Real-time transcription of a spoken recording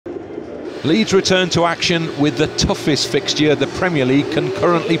Leeds return to action with the toughest fixture the Premier League can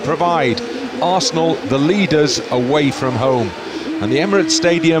currently provide. Arsenal, the leaders, away from home. And the Emirates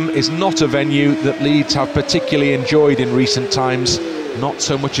Stadium is not a venue that Leeds have particularly enjoyed in recent times. Not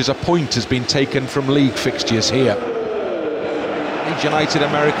so much as a point has been taken from league fixtures here. Leeds United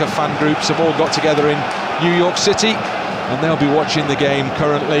America fan groups have all got together in New York City, and they'll be watching the game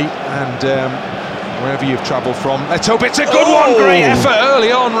currently. And wherever you've travelled from, let's hope it's a good one. Great effort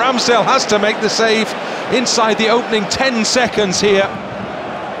early on. Ramsdale has to make the save inside the opening 10 seconds here.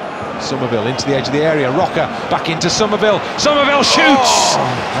 Somerville into the edge of the area. Rocker back into Somerville. Somerville shoots!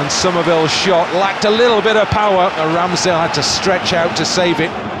 And Somerville's shot lacked a little bit of power, and Ramsdale had to stretch out to save it.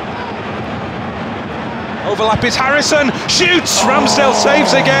 Overlap is Harrison. Shoots! Ramsdale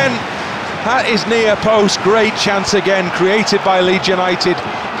saves again. That is near post. Great chance again created by Leeds United.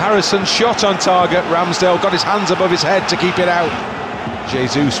 Harrison shot on target. Ramsdale got his hands above his head to keep it out.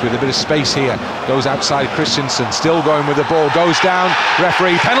 Jesus with a bit of space here, goes outside Christensen, still going with the ball, goes down,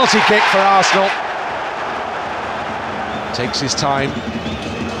 referee, penalty kick for Arsenal. Takes his time,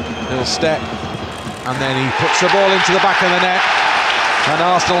 little step, and then he puts the ball into the back of the net, and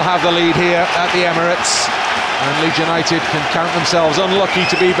Arsenal have the lead here at the Emirates, and Leeds United can count themselves unlucky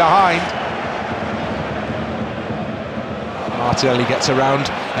to be behind. Martinelli gets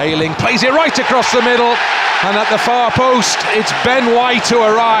around, Ayling plays it right across the middle, and at the far post it's Ben White who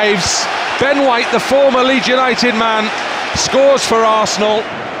arrives. Ben White, the former Leeds United man, scores for Arsenal.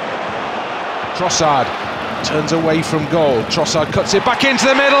 Trossard turns away from goal. Trossard cuts it back into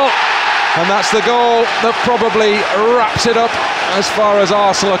the middle, and that's the goal that probably wraps it up as far as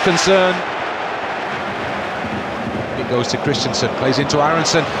Arsenal are concerned. It goes to Christensen, plays into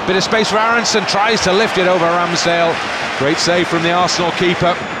Aronson, bit of space for Aronson, tries to lift it over Ramsdale. Great save from the Arsenal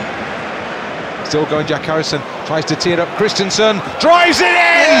keeper. Still going, Jack Harrison tries to tee it up. Christensen drives it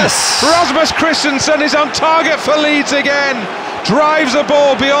in! Yes! Rasmus Christensen is on target for Leeds again. Drives a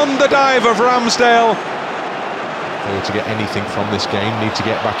ball beyond the dive of Ramsdale. Fail to get anything from this game, need to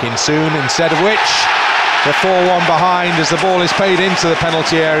get back in soon, instead of which they're 4-1 behind as the ball is played into the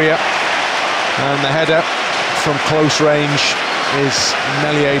penalty area. And the header from close range is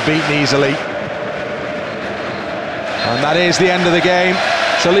Meslier beaten easily. And that is the end of the game.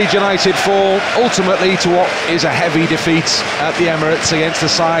 So Leeds United fall ultimately to what is a heavy defeat at the Emirates against the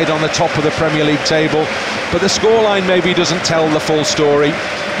side on the top of the Premier League table. But the scoreline maybe doesn't tell the full story.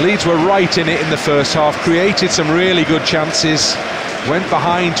 Leeds were right in it in the first half, created some really good chances, went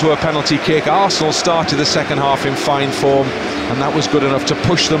behind to a penalty kick. Arsenal started the second half in fine form, and that was good enough to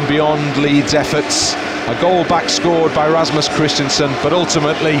push them beyond Leeds' efforts. A goal back scored by Rasmus Christensen, but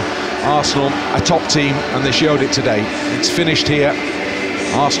ultimately Arsenal a top team, and they showed it today. It's finished here.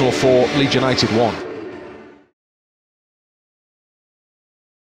 Arsenal 4, Leeds United 1.